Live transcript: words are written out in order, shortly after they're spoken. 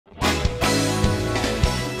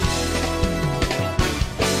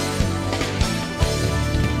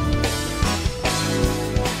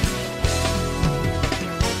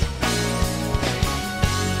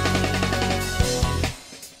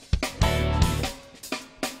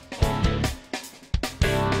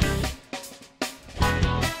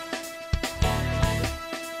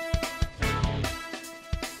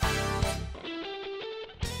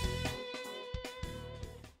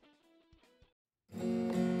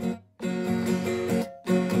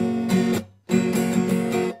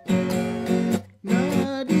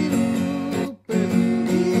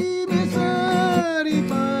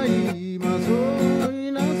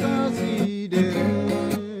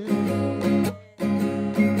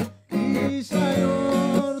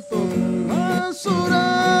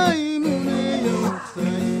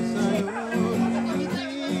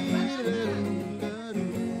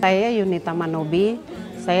saya Yunita Manobi.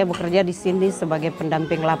 Saya bekerja di sini sebagai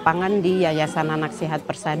pendamping lapangan di Yayasan Anak Sehat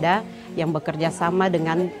Persada yang bekerja sama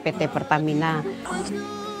dengan PT Pertamina.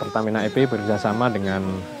 Pertamina EP bekerjasama dengan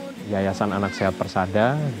Yayasan Anak Sehat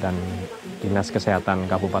Persada dan Dinas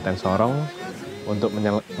Kesehatan Kabupaten Sorong untuk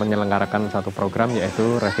menyelenggarakan satu program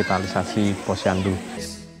yaitu revitalisasi posyandu.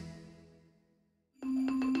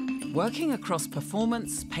 Working across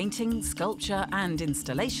performance, painting, sculpture and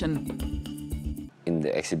installation. In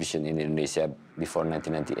the exhibition in Indonesia before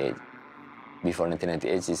 1998. Before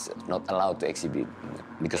 1998 is not allowed to exhibit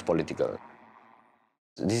because political.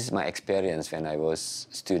 This is my experience when I was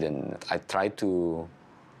student. I tried to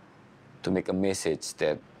make a message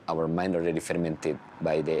that our mind already fermented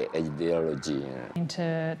by the ideology.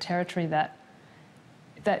 Into territory that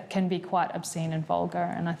can be quite obscene and vulgar,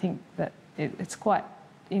 and I think that it's quite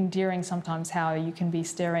endearing sometimes how you can be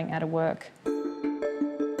staring at a work.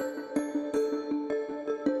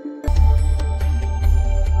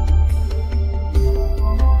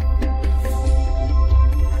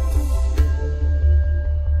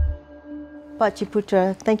 Pak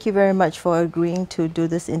Ciputra, thank you very much for agreeing to do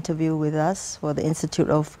this interview with us for the Institute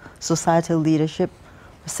of Societal Leadership,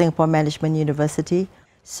 Singapore Management University.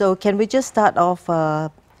 So can we just start off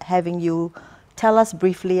having you tell us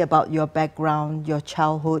briefly about your background, your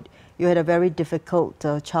childhood. You had a very difficult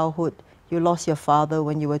childhood. You lost your father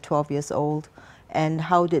when you were 12 years old. And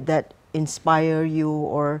how did that inspire you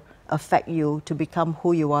or affect you to become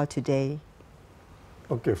who you are today?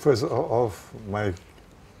 Okay, first off, my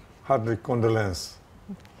heartfelt condolence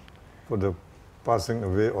for the passing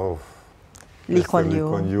away of Lee Kuan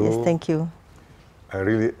Yew. Yes, thank you. I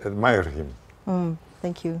really admire him.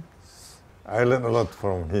 Thank you. I learned a lot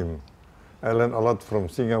from him. I learned a lot from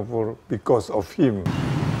Singapore because of him.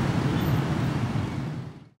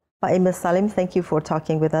 Pak Emil Salim, thank you for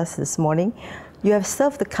talking with us this morning. You have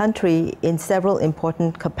served the country in several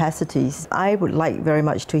important capacities. I would like very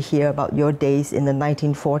much to hear about your days in the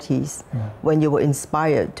 1940s when you were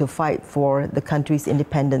inspired to fight for the country's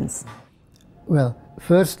independence. Well,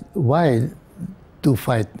 first, why to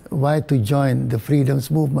fight? Why to join the freedoms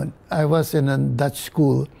movement? I was in a Dutch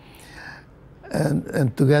school and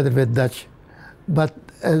together with Dutch, but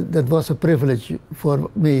that was a privilege for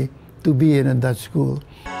me to be in a Dutch school.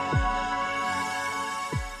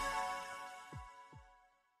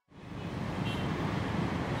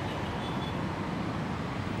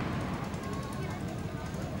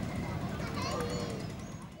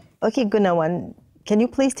 Okay, Gunawan, can you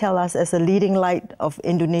please tell us, as a leading light of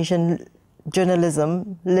Indonesian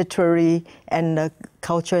journalism, literary and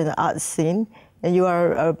culture and arts scene, and you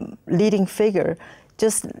are a leading figure,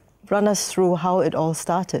 just run us through how it all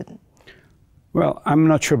started. Well, I'm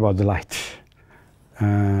not sure about the light,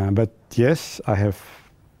 but yes, I have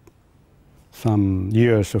some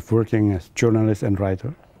years of working as journalist and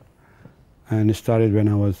writer, and it started when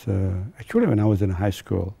I was, actually when I was in high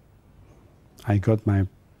school. I got my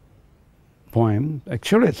poem,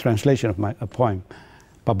 actually a translation of a poem,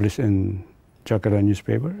 published in JAKARTA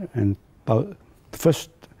newspaper, and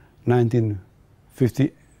first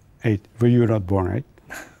 1958, where you were not born, right?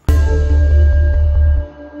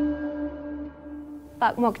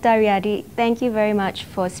 Pak Mokhtaryadi, thank you very much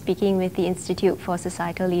for speaking with the Institute for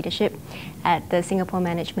Societal Leadership at the Singapore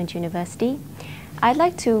Management University. I'd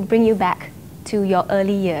like to bring you back to your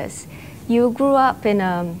early years. You grew up in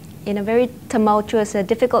a very tumultuous,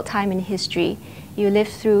 difficult time in history. You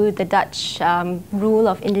lived through the Dutch rule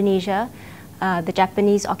of Indonesia, the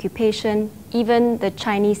Japanese occupation, even the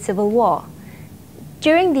Chinese Civil War.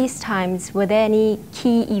 During these times, were there any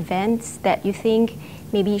key events that you think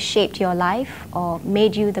maybe shaped your life or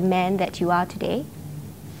made you the man that you are today?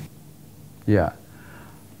 Yeah,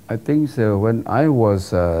 I think so. When I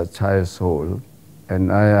was a child,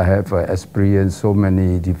 and I have experienced so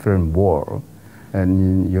many different wars,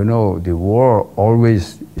 and you know, the war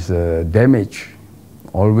always is a damage,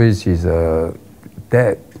 always is a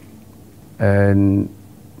death, and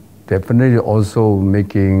definitely also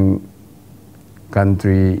making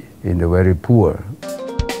country in the very poor.